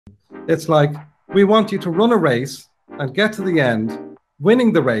It's like, we want you to run a race and get to the end,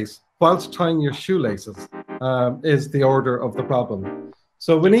 winning the race whilst tying your shoelaces, is the order of the problem.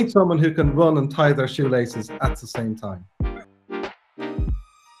 So we need someone who can run and tie their shoelaces at the same time.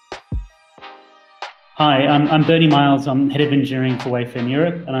 Hi, I'm Bernie Miles. I'm Head of Engineering for Wayfair in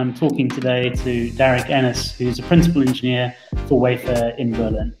Europe, and I'm talking today to Darach Ennis, who's a Principal Engineer for Wayfair in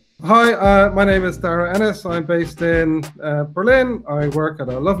Berlin. Hi, my name is Darach Ennis. I'm based in Berlin. I work at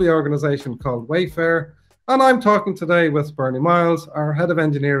a lovely organization called Wayfair, and I'm talking today with Bernie Miles, our Head of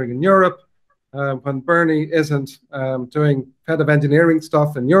Engineering in Europe. When Bernie isn't doing Head of Engineering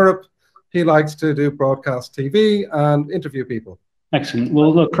stuff in Europe, he likes to do broadcast TV and interview people. Excellent.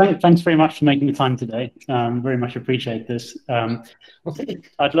 Well, look, thanks very much for making the time today. Very much appreciate this.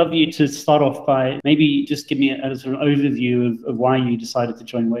 I'd love you to start off by maybe just give me a sort of overview of why you decided to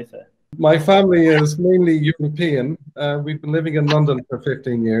join Wayfair. My family is mainly European. We've been living in London for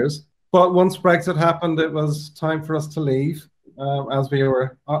 15 years. But once Brexit happened, it was time for us to leave, as we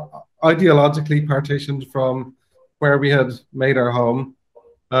were ideologically partitioned from where we had made our home.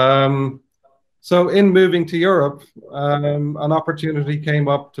 So in moving to Europe, an opportunity came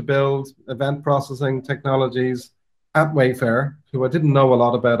up to build event processing technologies at Wayfair, who I didn't know a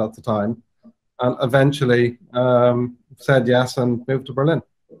lot about at the time, and eventually said yes and moved to Berlin.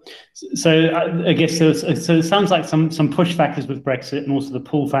 So I guess so it sounds like some push factors with Brexit and also the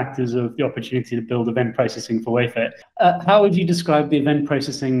pull factors of the opportunity to build event processing for Wayfair. How would you describe the event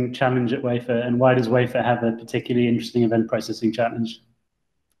processing challenge at Wayfair, and why does Wayfair have a particularly interesting event processing challenge?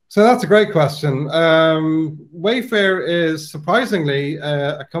 So that's a great question. Wayfair is surprisingly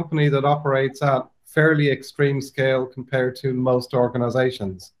a company that operates at fairly extreme scale compared to most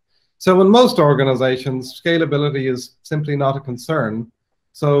organizations. So in most organizations, scalability is simply not a concern.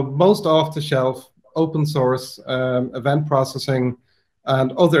 So most off-the-shelf, open source event processing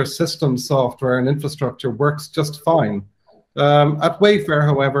and other system software and infrastructure works just fine. At Wayfair,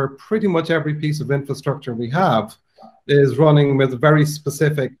 however, pretty much every piece of infrastructure we have is running with very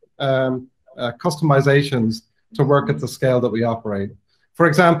specific customizations to work at the scale that we operate. For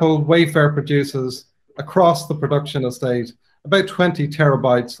example, Wayfair produces across the production estate about 20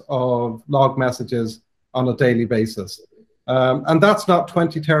 terabytes of log messages on a daily basis. And that's not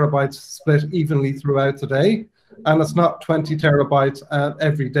 20 terabytes split evenly throughout the day, and it's not 20 terabytes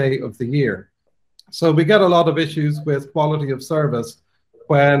every day of the year. So we get a lot of issues with quality of service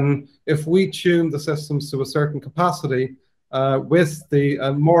when, if we tune the systems to a certain capacity, with the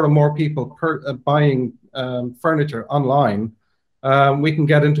more and more people buying furniture online, we can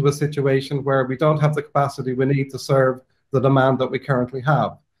get into a situation where we don't have the capacity we need to serve the demand that we currently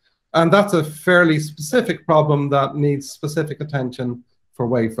have. And that's a fairly specific problem that needs specific attention for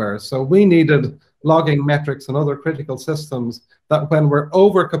Wayfair. So we needed logging metrics and other critical systems that, when we're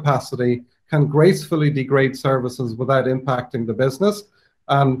over capacity, can gracefully degrade services without impacting the business.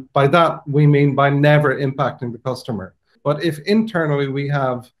 And by that, we mean by never impacting the customer. But if internally we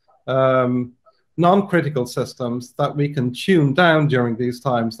have non-critical systems that we can tune down during these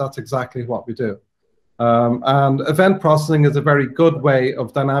times, that's exactly what we do. And event processing is a very good way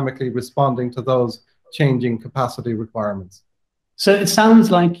of dynamically responding to those changing capacity requirements. So it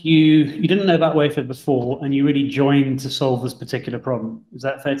sounds like you didn't know about Wayfair before, and you really joined to solve this particular problem. Is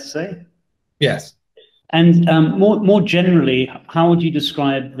that fair to say? Yes. And more generally, how would you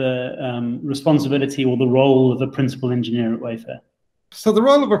describe the responsibility or the role of a principal engineer at Wayfair? So the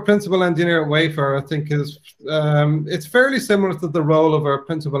role of a principal engineer at Wayfair, I think, is it's fairly similar to the role of a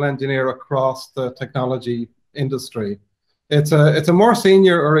principal engineer across the technology industry. It's a more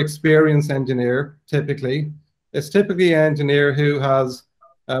senior or experienced engineer, typically. It's typically an engineer who has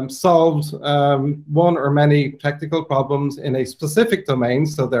solved one or many technical problems in a specific domain,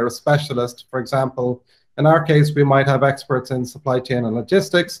 so they're a specialist. For example, in our case, we might have experts in supply chain and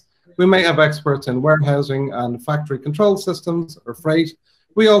logistics. We may have experts in warehousing and factory control systems or freight.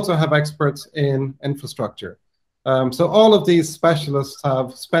 We also have experts in infrastructure. So all of these specialists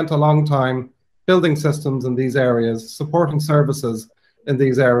have spent a long time building systems in these areas, supporting services in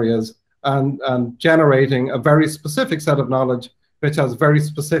these areas, and generating a very specific set of knowledge, which has very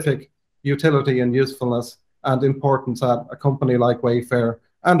specific utility and usefulness and importance at a company like Wayfair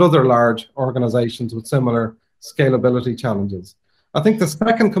and other large organizations with similar scalability challenges. I think the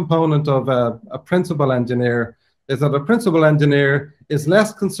second component of a principal engineer is that a principal engineer is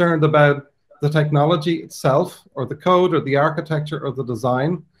less concerned about the technology itself or the code or the architecture or the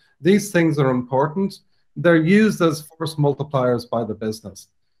design. These things are important. They're used as force multipliers by the business.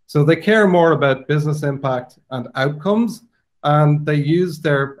 So they care more about business impact and outcomes, and they use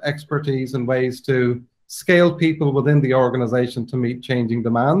their expertise in ways to scale people within the organization to meet changing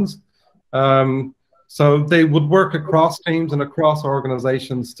demands. So they would work across teams and across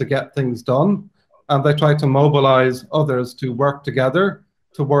organizations to get things done, and they try to mobilize others to work together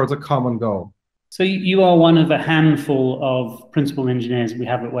towards a common goal. So you are one of a handful of principal engineers we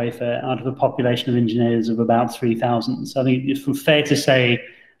have at Wayfair out of a population of engineers of about 3,000. So I think it's fair to say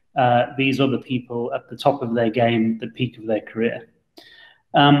these are the people at the top of their game, the peak of their career.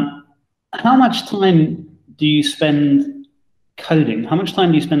 How much time do you spend coding? How much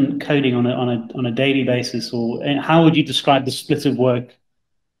time do you spend coding on a daily basis, or how would you describe the split of work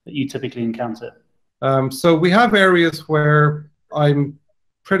that you typically encounter? So we have areas where I'm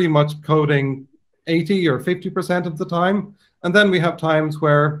pretty much coding 80 or 50% of the time. And then we have times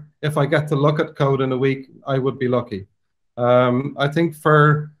where if I get to look at code in a week, I would be lucky. I think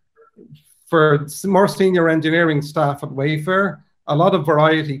for more senior engineering staff at Wayfair, a lot of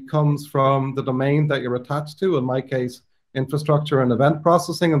variety comes from the domain that you're attached to, in my case, infrastructure and event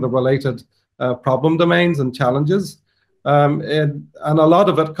processing and the related problem domains and challenges. And a lot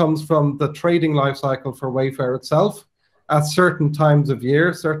of it comes from the trading lifecycle for Wayfair itself. At certain times of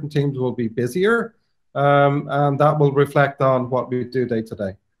year, certain teams will be busier, and that will reflect on what we do day to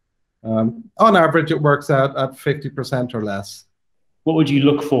day. On average, it works out at 50% or less. What would you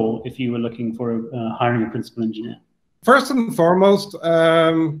look for if you were looking for hiring a principal engineer? First and foremost,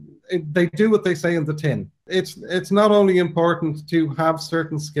 they do what they say in the tin. It's not only important to have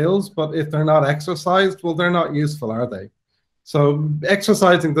certain skills, but if they're not exercised, well, they're not useful, are they? So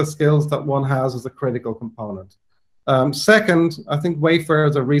exercising the skills that one has is a critical component. Second, I think Wayfair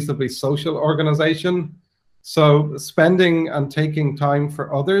is a reasonably social organization. So spending and taking time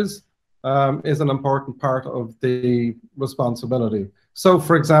for others is an important part of the responsibility. So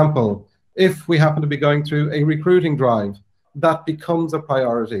for example, if we happen to be going through a recruiting drive, that becomes a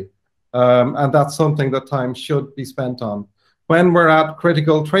priority. And that's something that time should be spent on. When we're at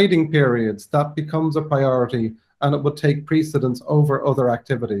critical trading periods, that becomes a priority and it would take precedence over other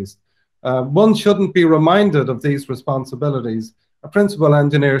activities. One shouldn't be reminded of these responsibilities. A principal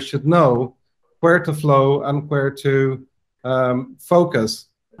engineer should know where to flow and where to focus.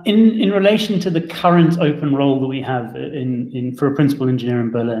 In relation to the current open role that we have for a principal engineer in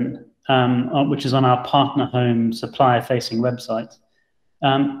Berlin, which is on our Partnerhome supplier-facing website,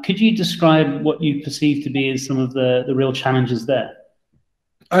 could you describe what you perceive to be as some of the real challenges there?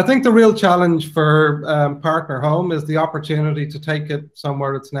 I think the real challenge for Partnerhome is the opportunity to take it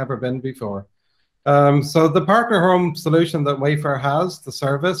somewhere it's never been before. So the Partnerhome solution that Wayfair has, the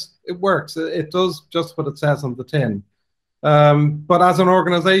service, it works. It does just what it says on the tin. But as an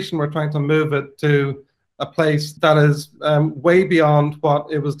organization, we're trying to move it to a place that is way beyond what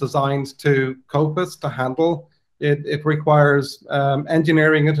it was designed to cope with, to handle. It requires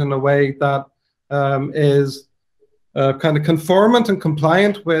engineering it in a way that is kind of conformant and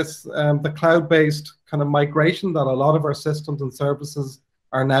compliant with the cloud-based kind of migration that a lot of our systems and services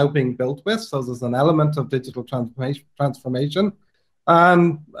are now being built with. So there's an element of digital transformation,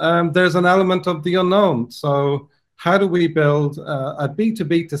 and there's an element of the unknown. So how do we build a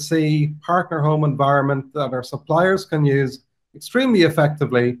B2B2C Partnerhome environment that our suppliers can use extremely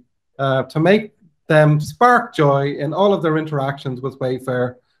effectively to make them spark joy in all of their interactions with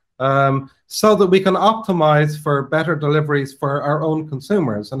Wayfair, so that we can optimize for better deliveries for our own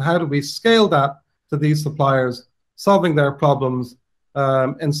consumers? And how do we scale that to these suppliers, solving their problems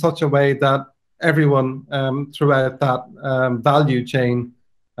in such a way that everyone throughout that value chain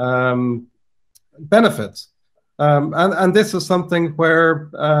benefits? And this is something where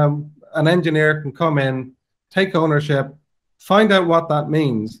an engineer can come in, take ownership, find out what that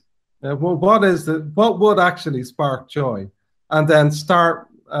means. What would actually spark joy? And then start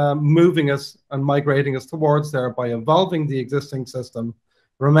moving us and migrating us towards there by evolving the existing system.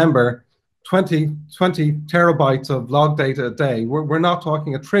 Remember, 20 terabytes of log data a day. We're not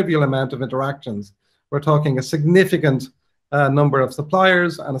talking a trivial amount of interactions. We're talking a significant number of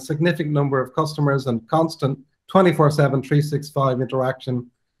suppliers and a significant number of customers and constant 24/7, 365 interaction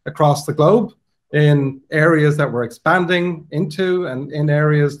across the globe in areas that we're expanding into and in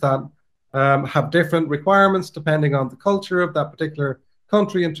areas that have different requirements depending on the culture of that particular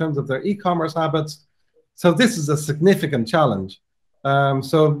country in terms of their e-commerce habits. So this is a significant challenge.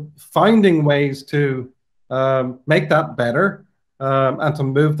 So finding ways to make that better and to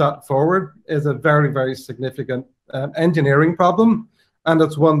move that forward is a very, very significant engineering problem. And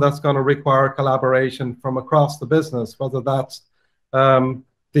it's one that's going to require collaboration from across the business, whether that's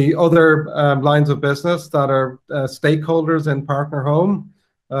the other lines of business that are stakeholders in Partnerhome,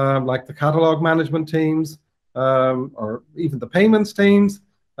 like the catalog management teams, or even the payments teams,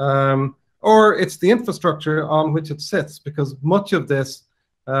 or it's the infrastructure on which it sits, because much of this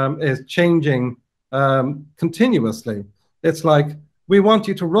is changing continuously. It's like, we want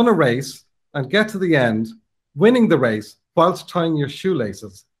you to run a race and get to the end, winning the race whilst tying your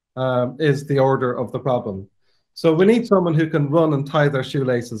shoelaces, is the order of the problem. So we need someone who can run and tie their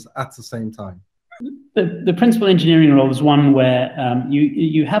shoelaces at the same time. The principal engineering role is one where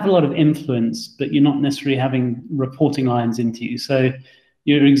you have a lot of influence, but you're not necessarily having reporting lines into you. So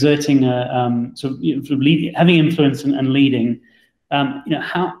you're exerting having influence and leading.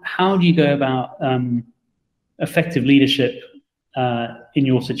 How do you go about effective leadership in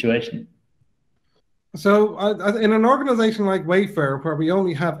your situation? So in an organization like Wayfair, where we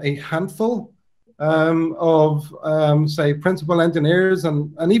only have a handful of, say, principal engineers,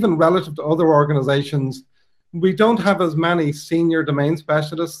 and even relative to other organizations, we don't have as many senior domain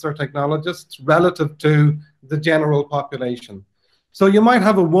specialists or technologists relative to the general population. So you might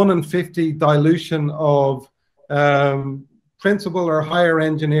have a 1 in 50 dilution of principal or higher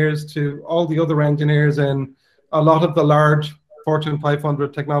engineers to all the other engineers in a lot of the large Fortune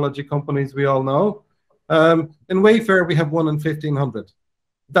 500 technology companies we all know. In Wayfair, we have 1 in 1,500.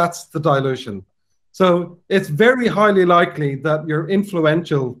 That's the dilution. So it's very highly likely that your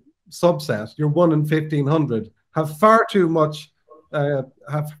influential subset, your 1 in 1,500, have far too much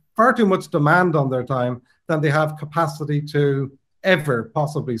demand on their time than they have capacity to ever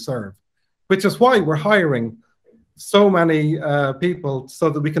possibly serve. Which is why we're hiring so many people, so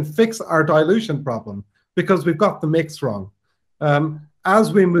that we can fix our dilution problem, because we've got the mix wrong.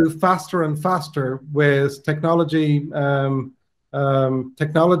 As we move faster and faster with technology and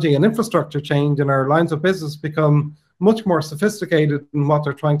infrastructure change, and our lines of business become much more sophisticated in what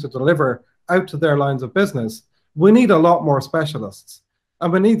they're trying to deliver out to their lines of business, we need a lot more specialists.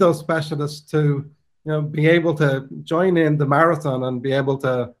 And we need those specialists to be able to join in the marathon and be able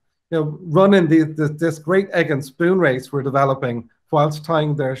to run in this great egg and spoon race we're developing whilst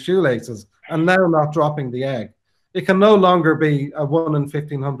tying their shoelaces and now not dropping the egg. It can no longer be a 1 in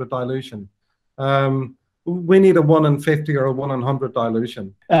 1,500 dilution. We need a 1 in 50 or a 1 in 100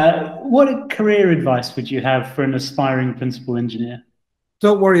 dilution. What career advice would you have for an aspiring principal engineer?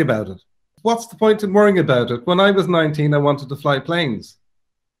 Don't worry about it. What's the point in worrying about it? When I was 19, I wanted to fly planes.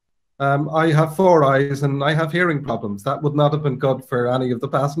 I have 4 eyes and I have hearing problems. That would not have been good for any of the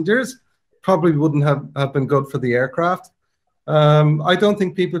passengers. Probably wouldn't have been good for the aircraft. I don't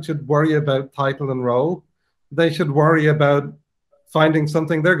think people should worry about title and role. They should worry about finding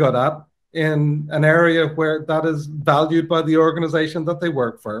something they're good at in an area where that is valued by the organization that they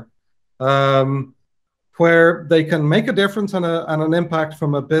work for, where they can make a difference and an impact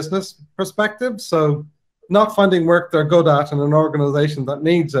from a business perspective. So not finding work they're good at in an organization that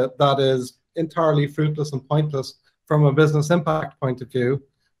needs it, that is entirely fruitless and pointless from a business impact point of view.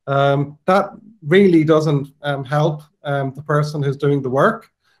 That really doesn't help the person who's doing the work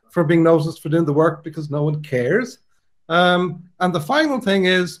for being noticed for doing the work, because no one cares. And the final thing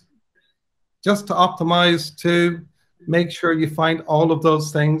is just to optimize, to make sure you find all of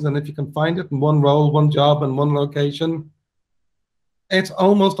those things. And if you can find it in one role, one job, and one location, it's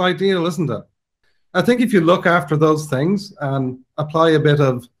almost ideal, isn't it? I think if you look after those things and apply a bit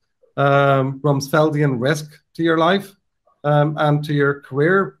of Rumsfeldian risk to your life and to your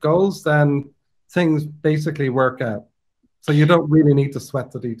career goals, then things basically work out. So you don't really need to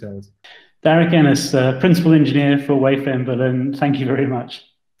sweat the details. Darach Ennis, Principal Engineer for Wayfair in Berlin, thank you very much.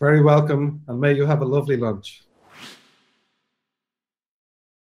 Very welcome, and may you have a lovely lunch.